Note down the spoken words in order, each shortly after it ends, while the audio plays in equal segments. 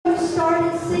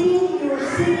weren't singing, you were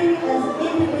singing as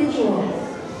individuals.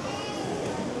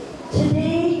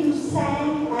 Today you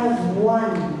sang as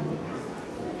one.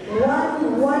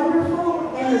 One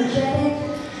wonderful, energetic,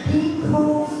 Deep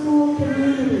Cove School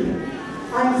community.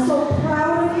 I'm so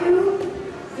proud of you.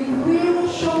 You've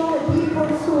really shown the Deep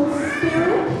Cove School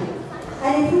spirit.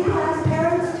 And if we could ask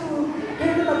parents to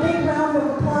give them a big round of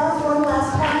applause one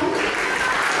last time.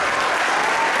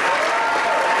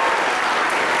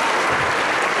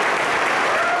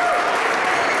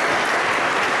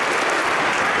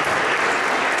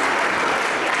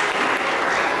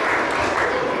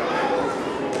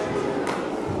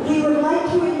 We would like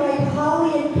to invite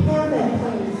Holly and Kevin,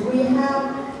 please. We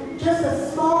have just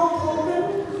a small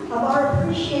token of our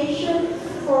appreciation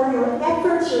for your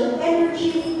efforts, your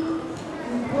energy.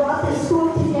 You brought this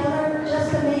school together,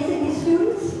 just amazing. These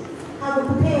students have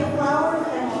a bouquet of flowers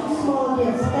and 2 small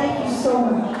gifts. Thank you so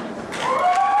much.